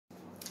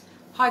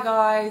Hi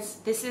guys,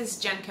 this is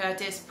Jen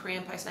Curtis, pre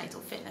and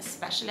postnatal fitness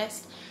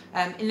specialist.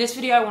 In this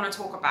video I want to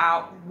talk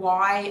about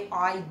why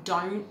I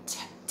don't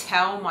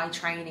tell my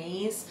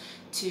trainees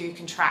to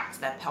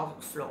contract their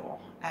pelvic floor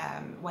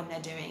when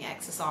they're doing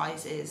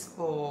exercises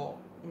or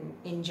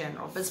in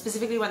general, but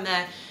specifically when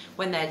they're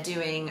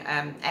doing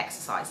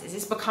exercises.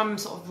 It's become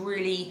sort of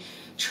really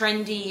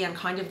trendy and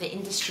kind of the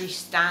industry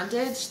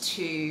standard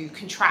to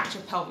contract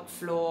your pelvic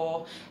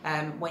floor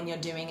when you're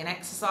doing an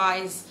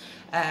exercise.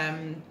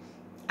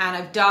 And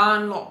I've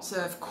done lots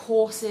of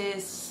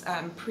courses,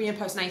 pre and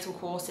postnatal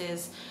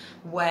courses,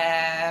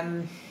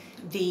 where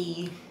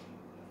the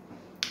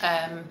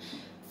kind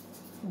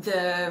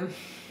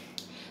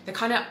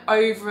of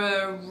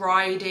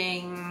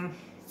overriding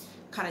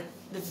kind of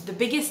the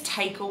biggest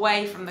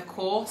takeaway from the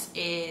course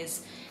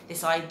is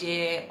this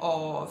idea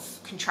of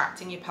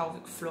contracting your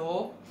pelvic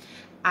floor,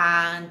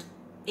 and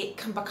it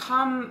can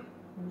become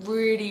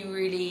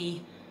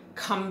really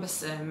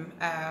cumbersome.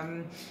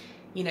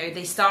 You know,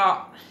 they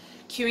start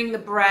cueing the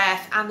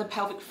breath and the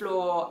pelvic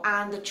floor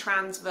and the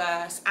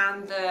transverse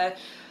and the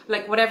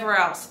whatever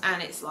else,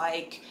 and it's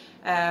like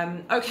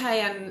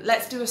okay, and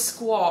let's do a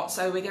squat.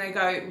 So we're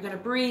gonna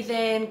breathe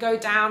in, go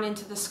down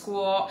into the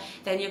squat,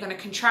 then you're gonna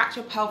contract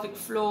your pelvic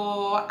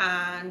floor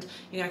and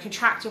you're gonna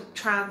contract your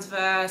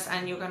transverse,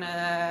 and you're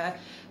gonna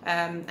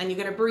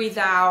breathe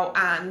out,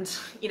 and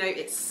you know,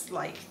 it's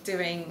like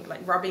doing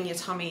rubbing your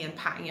tummy and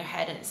patting your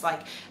head, and it's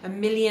like a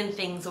million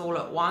things all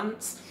at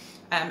once.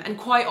 And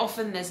quite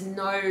often there's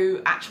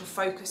no actual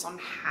focus on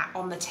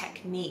the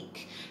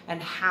technique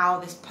and how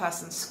this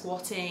person's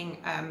squatting.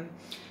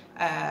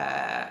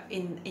 They're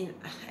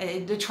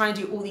trying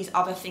to do all these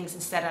other things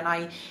instead. And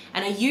I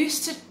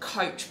used to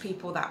coach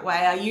people that way.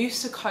 I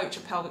used to coach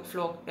a pelvic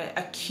floor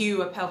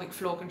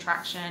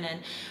contraction,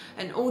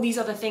 and all these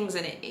other things.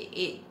 And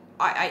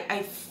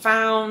I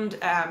found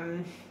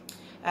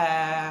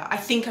I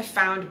think I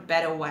found a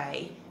better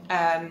way.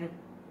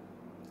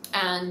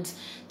 And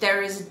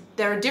there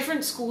are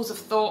different schools of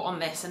thought on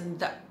this, and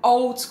the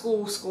old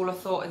school of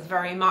thought is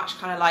very much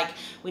kind of like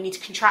we need to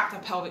contract our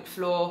pelvic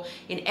floor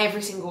in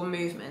every single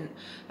movement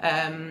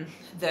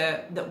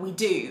that we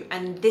do.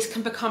 And this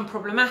can become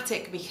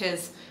problematic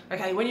because,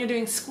 okay, when you're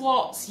doing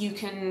squats, you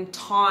can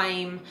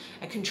time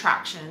a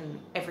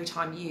contraction every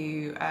time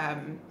you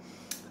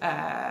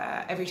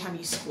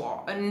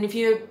squat, and if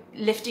you're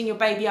lifting your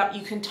baby up,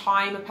 you can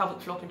time a pelvic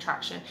floor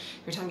contraction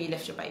every time you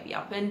lift your baby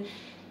up.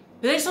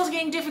 But then it starts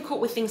getting difficult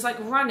with things like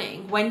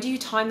running. When do you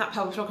time that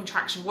pelvic floor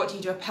contraction? What do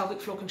you do? A pelvic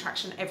floor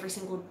contraction every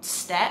single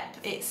step?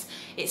 It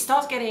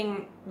starts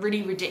getting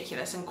really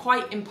ridiculous and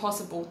quite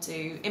impossible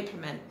to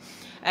implement.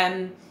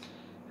 And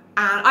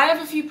I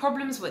have a few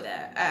problems with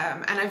it.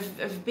 And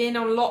I've been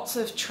on lots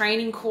of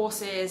training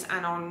courses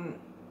and on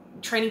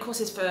training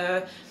courses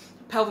for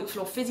pelvic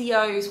floor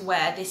physios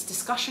where this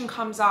discussion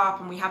comes up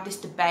and we have this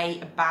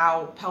debate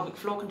about pelvic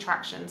floor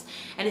contractions,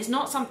 and it's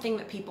not something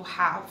that people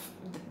have,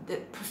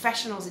 that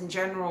professionals in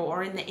general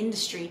or in the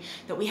industry,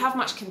 that we have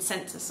much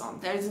consensus on.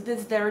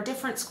 There are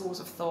different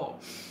schools of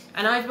thought,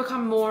 and I've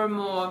become more and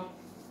more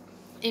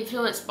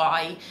influenced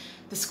by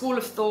the school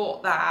of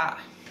thought that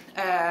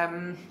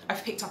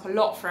I've picked up a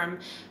lot from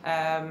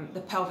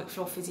the pelvic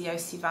floor physio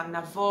Sivan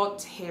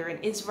Navot here in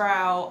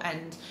Israel,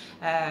 and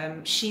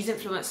she's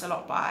influenced a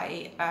lot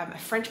by a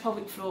French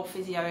pelvic floor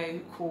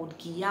physio called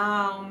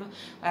Guillaume,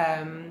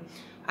 and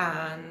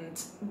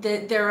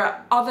there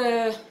are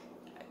other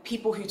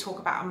people who talk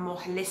about a more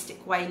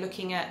holistic way,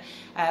 looking at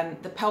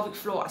the pelvic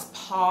floor as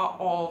part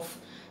of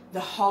the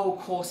whole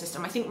core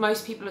system. I think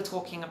most people are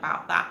talking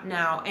about that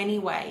now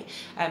anyway,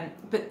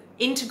 but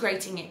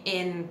integrating it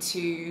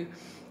into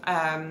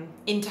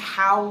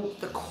how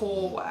the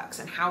core works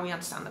and how we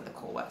understand that the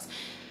core works.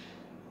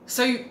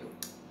 So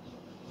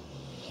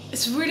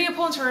it's really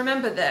important to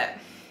remember that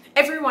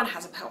everyone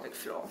has a pelvic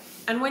floor,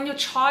 and when your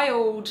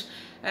child,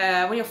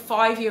 when your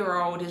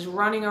 5-year-old is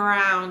running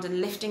around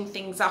and lifting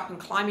things up and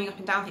climbing up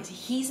and down things,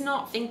 he's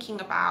not thinking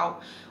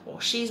about,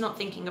 or she's not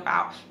thinking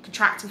about,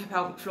 contracting her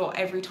pelvic floor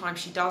every time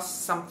she does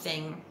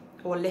something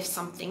or lifts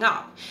something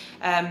up.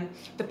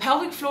 The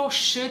pelvic floor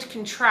should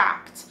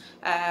contract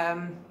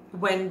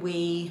when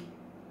we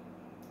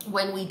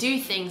do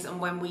things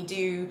and when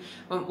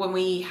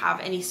we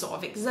have any sort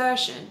of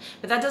exertion,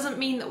 but that doesn't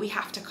mean that we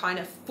have to kind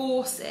of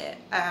force it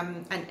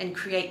and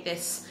create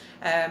this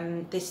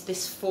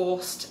this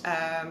forced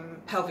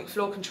pelvic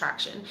floor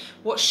contraction.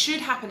 What should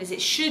happen is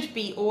it should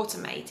be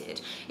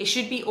automated. It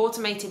should be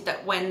automated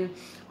that when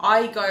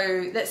I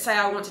go, let's say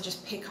I want to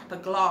just pick up a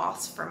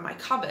glass from my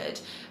cupboard,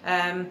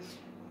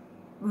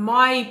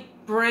 my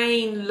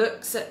brain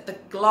looks at the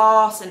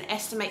glass and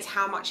estimates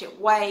how much it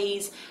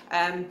weighs,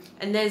 and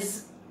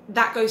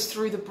that goes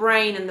through the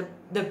brain, and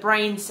the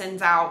brain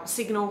sends out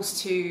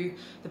signals to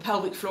the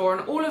pelvic floor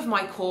and all of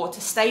my core to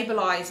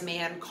stabilize me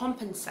and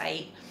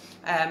compensate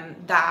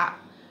that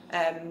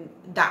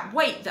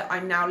weight that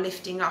I'm now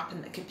lifting up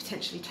and that could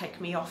potentially take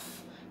me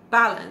off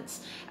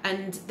balance,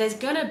 and there's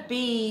going to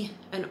be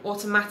an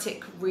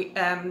automatic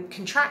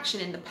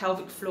contraction in the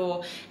pelvic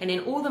floor and in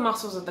all the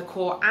muscles of the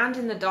core and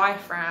in the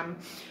diaphragm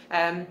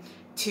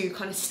to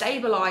kind of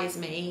stabilize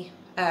me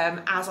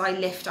as I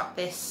lift up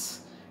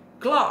this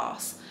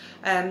glass.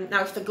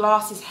 Now if the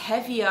glass is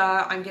heavier,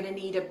 I'm going to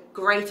need a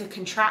greater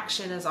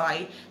contraction as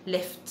I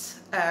lift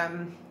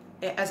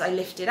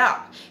it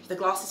up. If the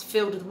glass is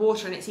filled with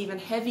water and it's even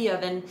heavier,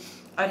 then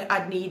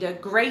I'd need a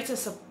greater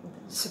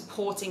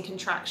supporting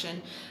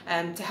contraction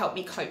to help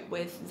me cope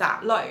with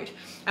that load.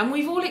 And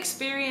we've all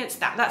experienced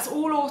that. That's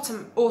all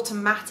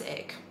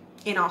automatic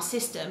in our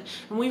system,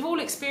 and we've all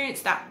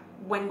experienced that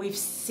when we've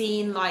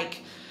seen,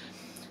 like,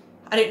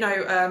 I don't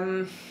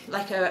know,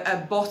 like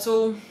a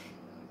bottle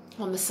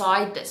on the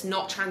side that's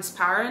not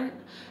transparent,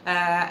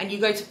 and you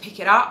go to pick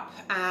it up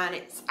and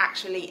it's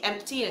actually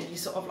empty, and you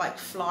sort of like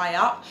fly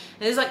up,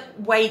 and there's like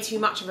way too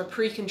much of a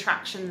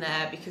pre-contraction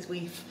there because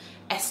we've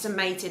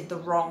estimated the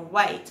wrong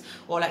weight.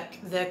 Or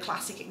like the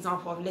classic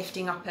example of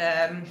lifting up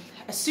a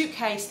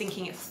suitcase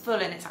thinking it's full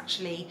and it's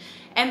actually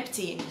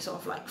empty, and you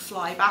sort of like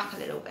fly back a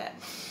little bit.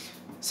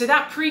 So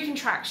that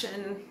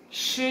pre-contraction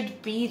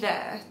should be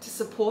there to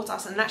support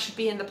us, and that should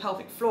be in the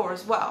pelvic floor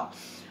as well.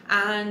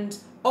 And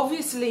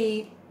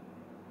obviously,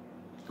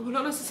 well,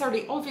 not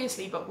necessarily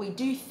obviously, but we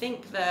do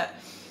think that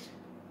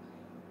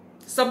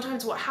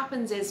sometimes what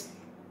happens is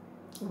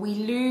we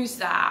lose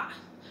that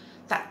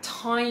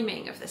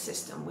timing of the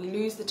system. We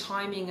lose the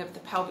timing of the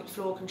pelvic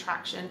floor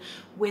contraction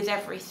with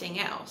everything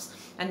else,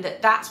 and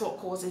that's what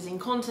causes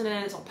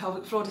incontinence or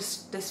pelvic floor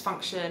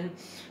dysfunction,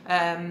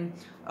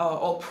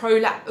 or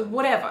prolapse,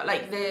 whatever.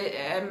 Like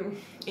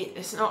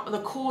it's not the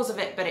cause of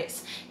it, but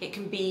it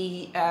can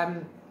be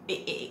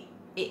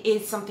it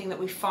is something that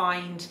we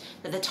find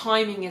that the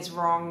timing is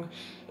wrong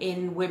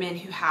in women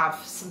who have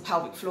some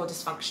pelvic floor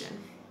dysfunction.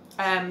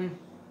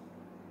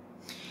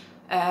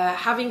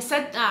 Having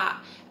said that,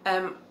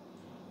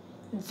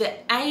 the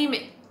aim,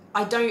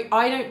 I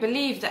don't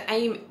believe the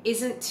aim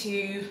isn't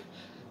to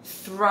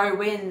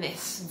throw in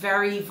this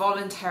very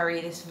voluntary,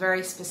 this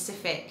very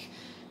specific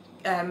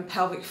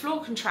pelvic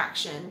floor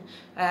contraction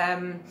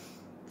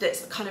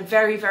that's kind of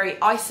very, very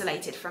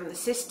isolated from the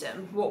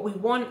system. What we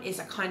want is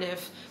a kind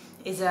of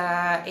is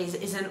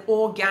an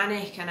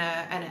organic and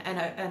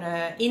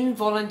a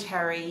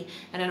involuntary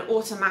and an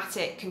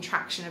automatic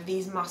contraction of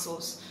these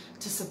muscles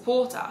to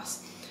support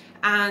us.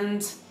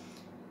 And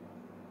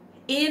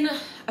in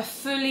a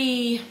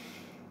fully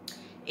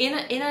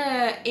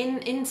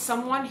in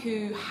someone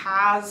who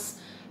has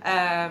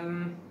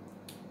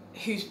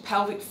whose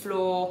pelvic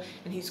floor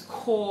and whose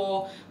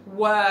core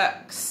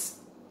works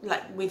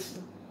like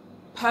with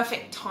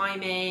perfect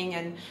timing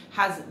and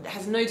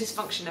has no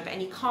dysfunction of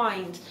any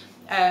kind,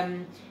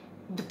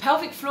 the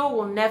pelvic floor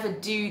will never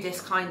do this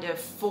kind of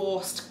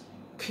forced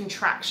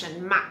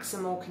contraction,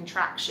 maximal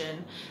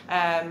contraction,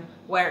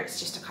 where it's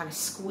just a kind of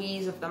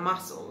squeeze of the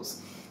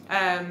muscles.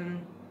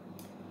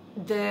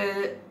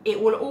 It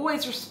will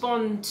always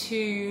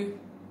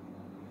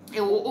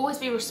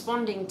be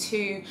responding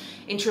to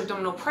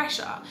intra-abdominal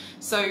pressure.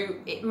 So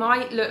it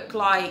might look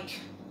like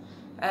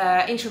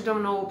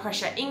intra-abdominal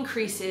pressure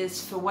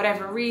increases for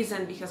whatever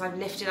reason, because I've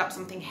lifted up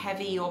something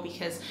heavy or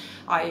because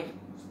I've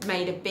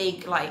made a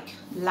big like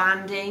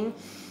landing,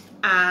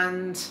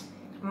 and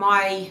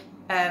my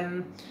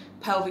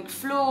pelvic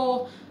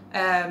floor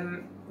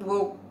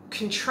will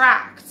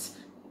contract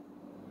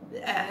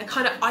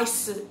kind of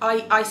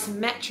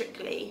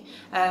isometrically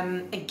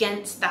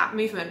against that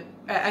movement,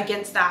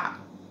 against that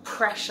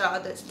pressure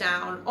that's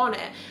down on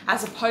it,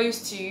 as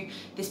opposed to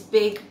this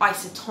big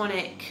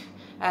isotonic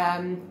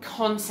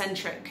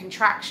concentric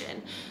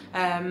contraction.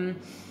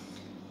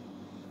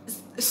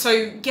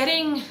 So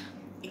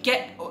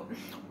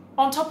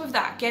on top of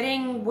that,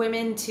 getting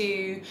women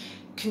to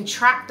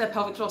contract their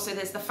pelvic floor. So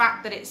there's the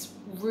fact that it's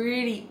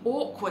really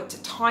awkward to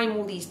time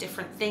all these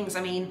different things.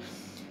 I mean,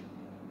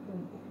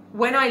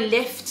 when I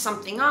lift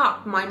something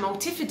up, my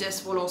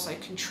multifidus will also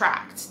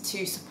contract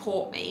to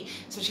support me,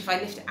 especially if I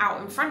lift it out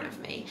in front of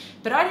me.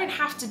 But I don't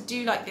have to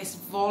do like this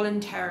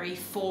voluntary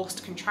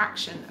forced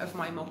contraction of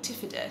my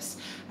multifidus.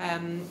 I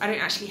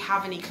don't actually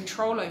have any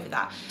control over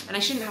that. And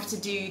I shouldn't have to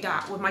do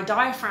that with my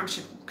diaphragm,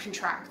 should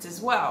contract as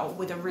well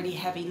with a really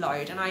heavy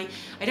load. And I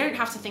don't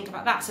have to think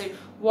about that. So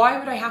why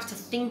would I have to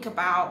think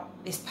about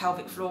this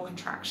pelvic floor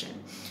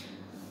contraction?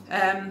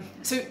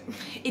 So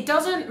it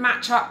doesn't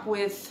match up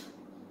with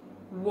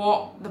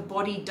what the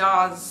body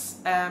does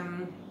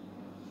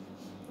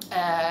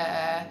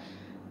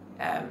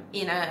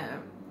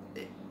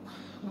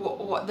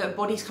what the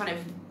body's kind of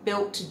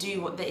built to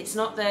do. It's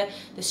not the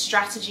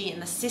strategy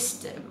in the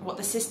system, what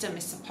the system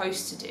is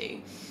supposed to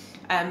do.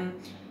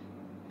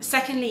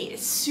 Secondly,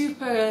 it's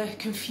super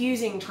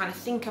confusing trying to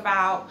think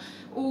about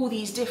all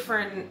these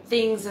different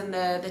things and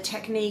the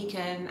technique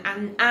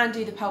and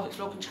do the pelvic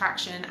floor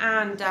contraction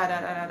and da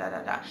da da da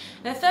da da.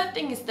 And the third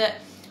thing is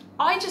that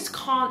I just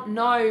can't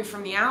know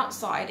from the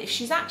outside if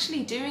she's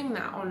actually doing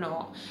that or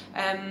not.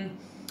 I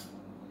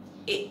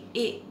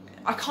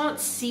can't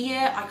see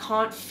it, I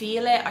can't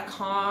feel it,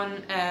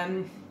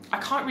 I I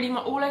can't really,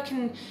 all I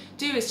can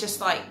do is just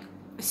like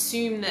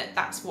assume that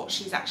that's what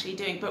she's actually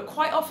doing. But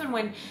quite often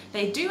when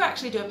they do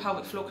actually do a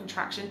pelvic floor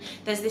contraction,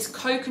 there's this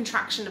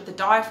co-contraction of the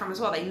diaphragm as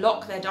well. They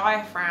lock their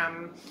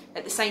diaphragm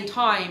at the same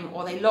time,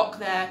 or they lock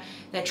their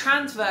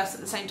transverse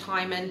at the same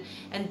time, and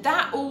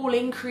that all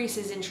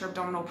increases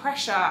intra-abdominal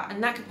pressure,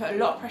 and that could put a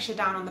lot of pressure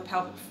down on the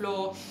pelvic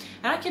floor,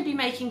 and that could be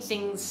making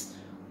things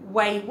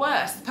way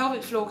worse. The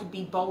pelvic floor could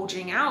be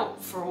bulging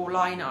out for all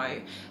I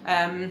know.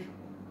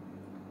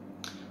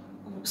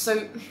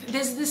 So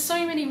there's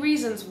so many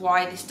reasons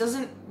why this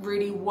doesn't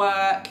really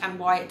work, and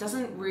why it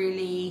doesn't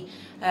really,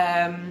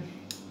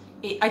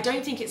 I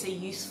don't think it's a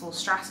useful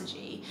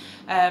strategy.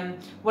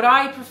 What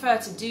I prefer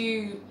to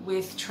do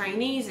with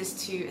trainees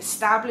is to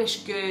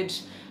establish good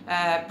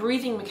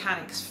breathing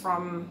mechanics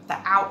from the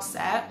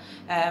outset.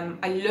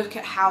 I look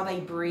at how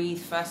they breathe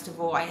first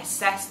of all. I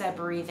assess their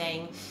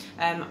breathing.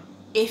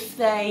 If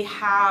they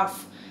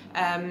have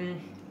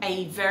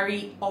a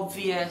very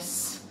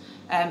obvious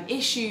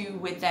issue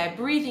with their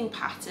breathing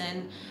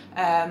pattern,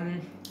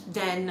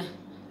 then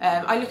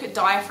I look at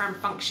diaphragm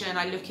function.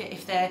 I look at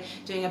if they're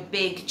doing a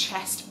big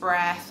chest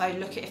breath. I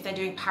look at if they're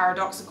doing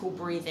paradoxical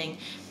breathing.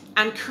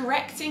 And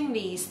correcting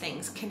these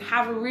things can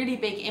have a really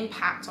big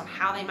impact on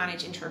how they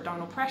manage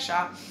intra-abdominal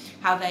pressure,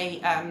 how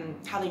they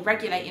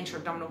regulate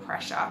intra-abdominal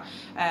pressure.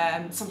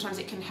 Sometimes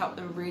it can help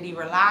them really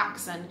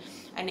relax, and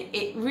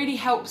it really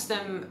helps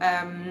them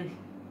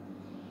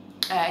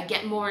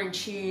get more in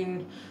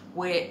tune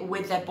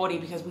with their body,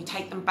 because we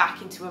take them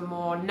back into a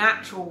more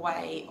natural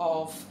way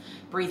of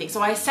breathing.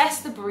 So I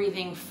assess the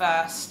breathing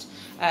first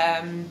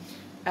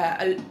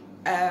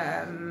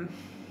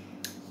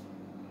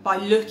by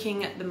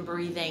looking at them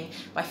breathing,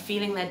 by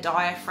feeling their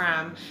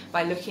diaphragm,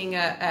 by looking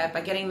at by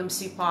getting them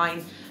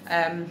supine.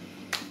 I'll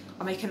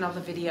make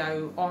another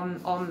video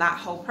on that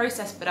whole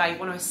process, but I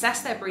want to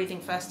assess their breathing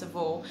first of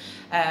all,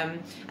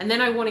 and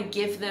then I want to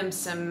give them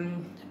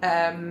some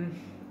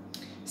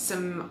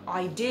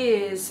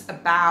ideas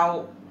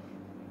about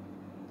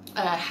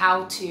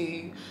how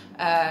to,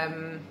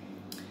 and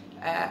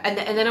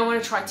then I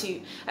want to try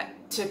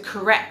to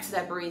correct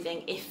their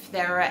breathing if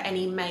there are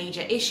any major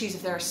issues.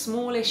 If there are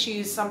small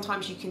issues,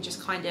 sometimes you can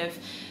just kind of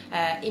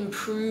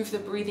improve the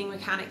breathing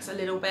mechanics a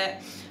little bit.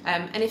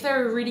 And if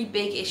there are really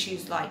big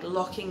issues like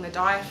locking the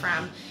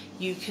diaphragm,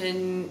 you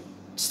can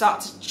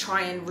start to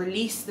try and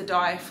release the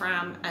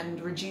diaphragm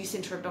and reduce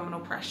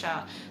intra-abdominal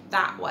pressure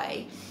that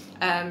way.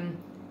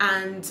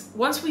 And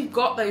once we've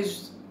got a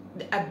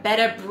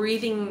better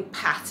breathing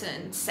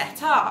pattern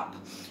set up,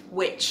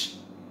 which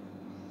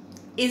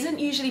isn't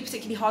usually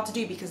particularly hard to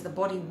do because the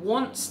body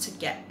wants to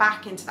get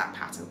back into that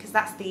pattern, because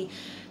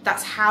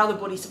that's how the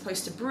body's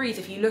supposed to breathe.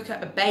 If you look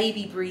at a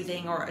baby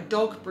breathing or a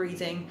dog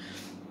breathing,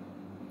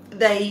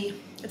 they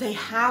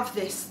have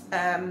these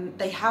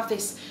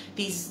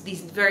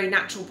very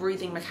natural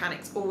breathing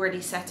mechanics already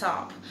set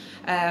up.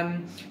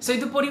 So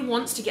the body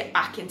wants to get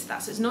back into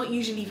that. So it's not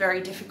usually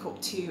very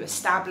difficult to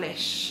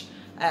establish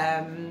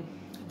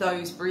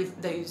those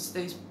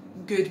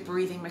good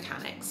breathing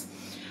mechanics.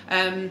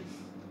 And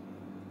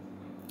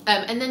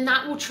then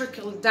that will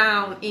trickle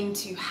down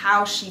into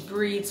how she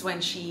breathes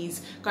when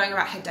she's going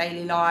about her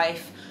daily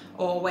life,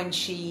 or when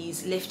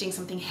she's lifting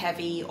something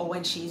heavy, or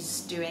when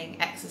she's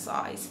doing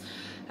exercise.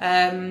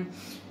 And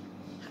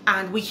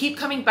we keep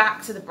coming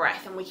back to the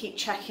breath, and we keep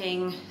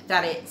checking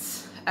that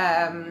it's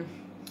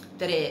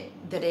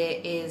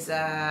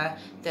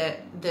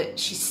that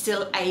she's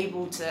still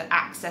able to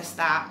access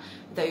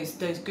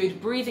those good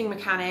breathing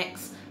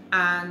mechanics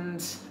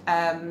and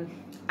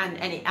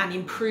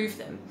improve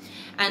them.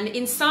 And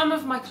in some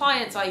of my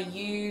clients, I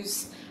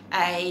use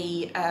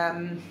a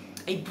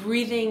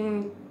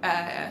breathing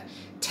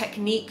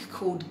technique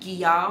called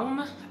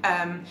Guillaume,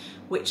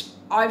 which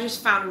I've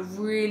just found a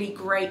really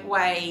great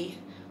way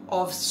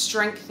of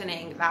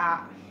strengthening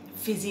that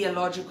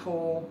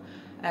physiological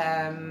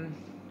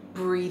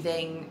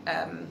breathing,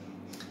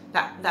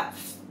 that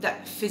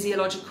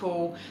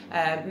physiological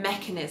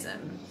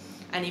mechanism,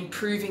 and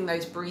improving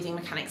those breathing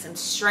mechanics and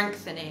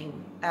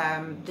strengthening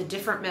the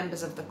different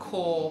members of the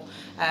core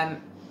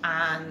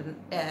and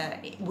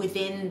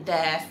within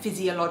their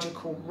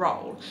physiological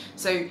role.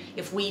 So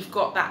if we've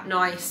got that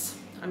nice,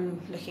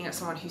 I'm looking at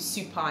someone who's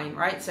supine,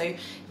 right? So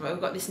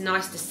we've got this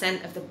nice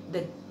descent of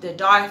the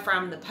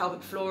diaphragm, the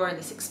pelvic floor, and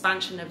this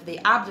expansion of the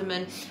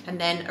abdomen, and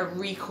then a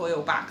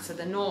recoil back to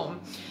the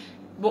norm.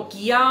 What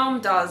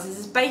Guillaume does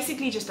is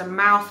basically just a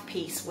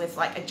mouthpiece with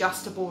like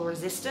adjustable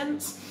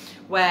resistance,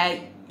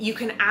 where you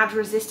can add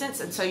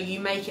resistance, and so you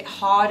make it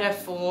harder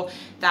for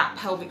that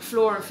pelvic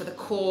floor and for the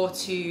core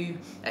to,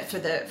 for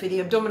the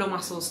abdominal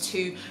muscles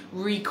to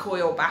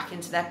recoil back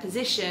into their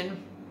position,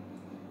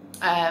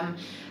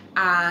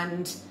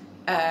 and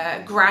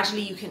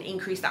gradually you can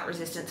increase that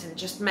resistance and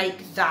just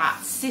make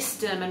that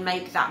system and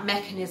make that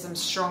mechanism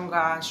stronger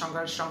and stronger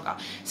and stronger.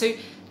 So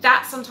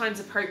that's sometimes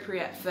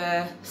appropriate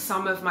for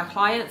some of my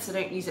clients. I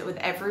don't use it with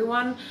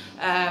everyone,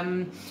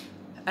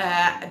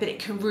 but it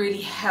can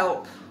really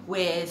help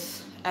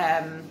with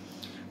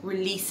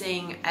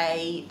releasing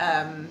a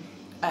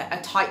a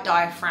tight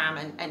diaphragm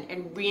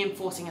and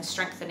reinforcing and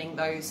strengthening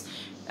those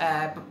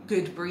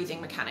good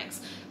breathing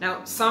mechanics.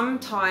 Now,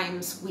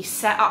 sometimes we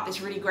set up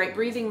this really great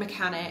breathing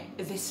mechanic,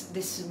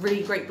 this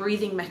really great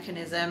breathing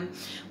mechanism.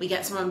 We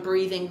get someone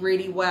breathing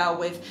really well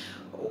with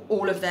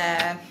all of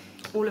the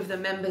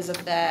members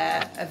of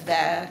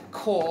their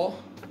core.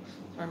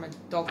 Sorry, my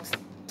dog's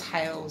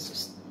tail's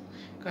just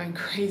going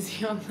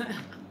crazy on there,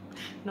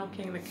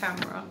 knocking the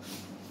camera.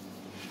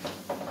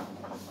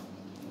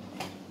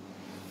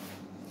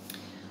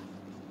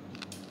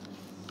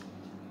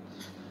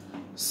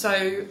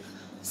 So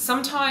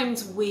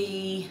sometimes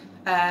we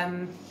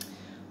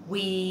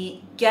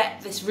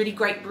get this really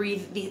great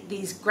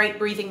these great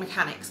breathing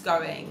mechanics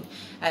going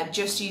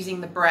just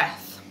using the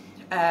breath,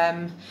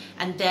 and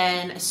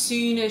then as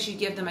soon as you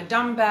give them a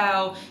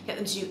dumbbell, get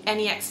them to do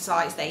any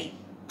exercise, they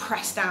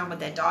press down with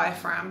their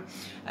diaphragm,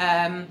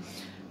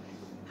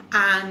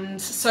 and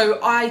so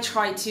I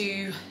try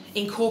to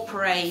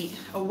incorporate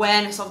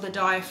awareness of the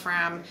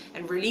diaphragm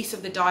and release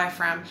of the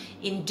diaphragm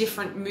in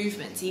different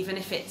movements, even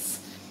if it's,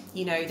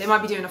 you know, they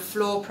might be doing a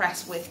floor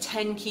press with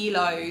 10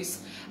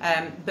 kilos,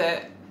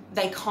 but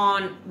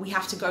we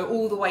have to go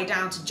all the way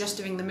down to just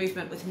doing the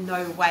movement with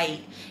no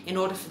weight in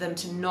order for them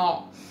to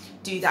not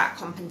do that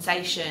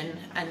compensation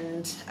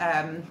and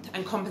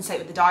compensate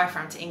with the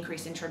diaphragm to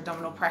increase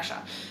intra-abdominal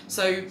pressure.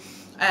 So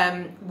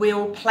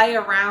we'll play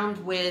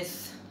around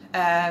with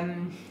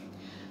the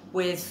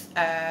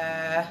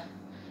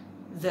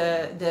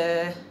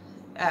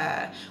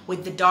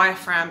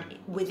diaphragm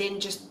within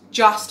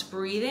just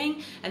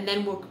breathing, and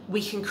then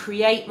we can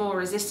create more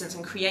resistance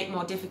and create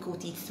more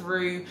difficulty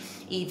through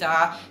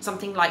either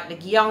something like the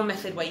Guillaume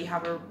method, where you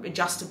have an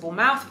adjustable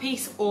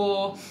mouthpiece,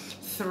 or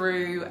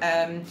through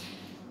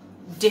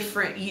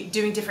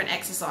doing different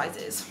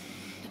exercises.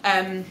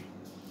 And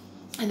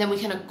then we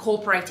can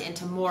incorporate it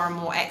into more and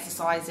more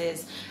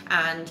exercises,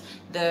 and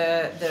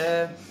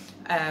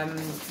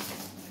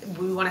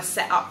we want to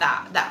set up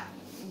that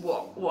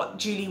what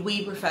Julie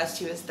Weeb refers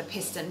to as the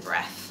piston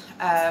breath.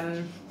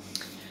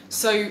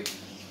 So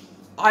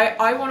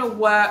I want to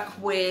work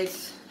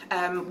with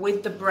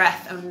the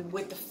breath and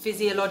with the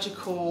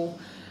physiological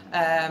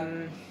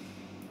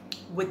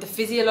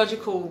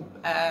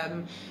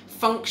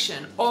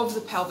function of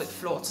the pelvic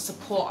floor to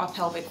support our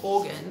pelvic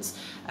organs,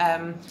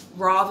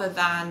 rather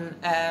than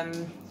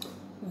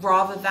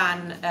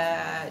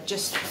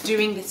just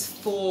doing this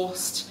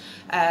forced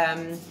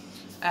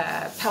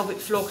pelvic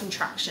floor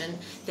contraction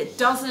that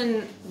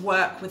doesn't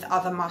work with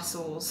other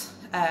muscles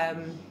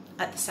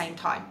at the same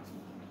time.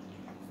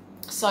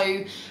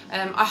 So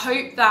I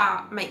hope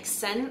that makes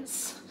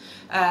sense.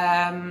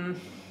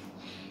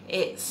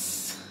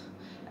 It's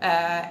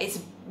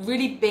a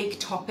really big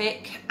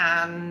topic,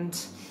 and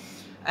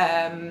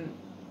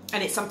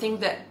it's something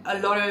that a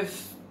lot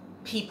of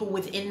people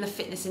within the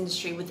fitness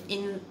industry,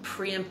 within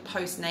pre and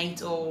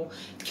postnatal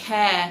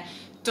care,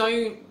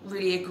 don't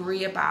really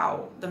agree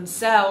about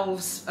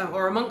themselves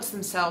or amongst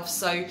themselves,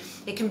 so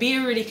it can be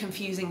a really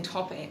confusing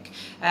topic.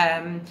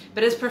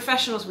 But as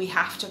professionals, we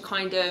have to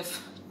kind of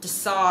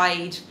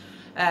decide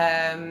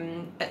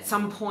at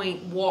some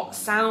point what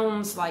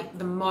sounds like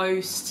the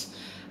most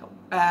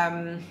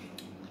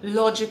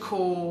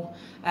logical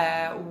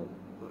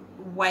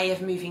way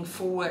of moving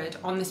forward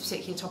on this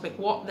particular topic,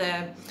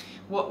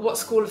 what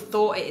school of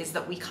thought it is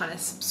that we kind of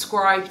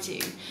subscribe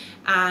to.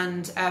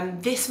 And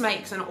this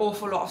makes an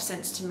awful lot of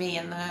sense to me,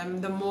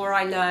 and the more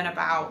I learn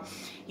about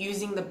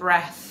using the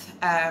breath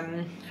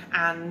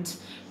and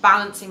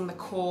balancing the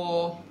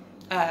core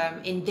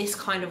in this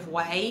kind of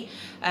way,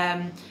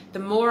 the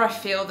more I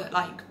feel that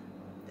like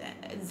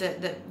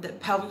the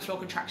pelvic floor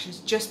contractions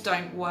just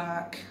don't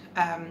work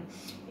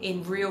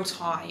in real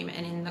time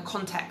and in the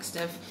context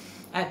of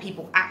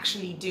people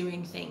actually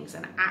doing things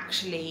and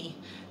actually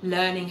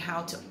learning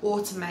how to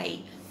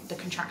automate the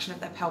contraction of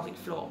their pelvic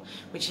floor,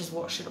 which is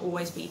what should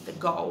always be the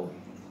goal.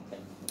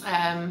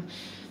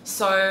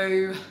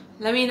 So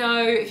let me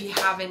know if you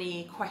have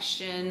any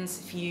questions,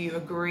 if you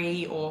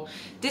agree or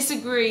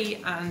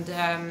disagree, and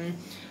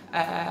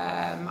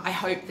I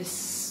hope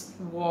this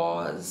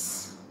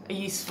was a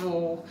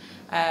useful,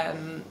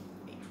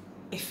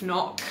 if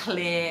not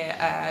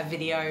clear,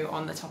 video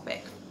on the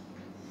topic.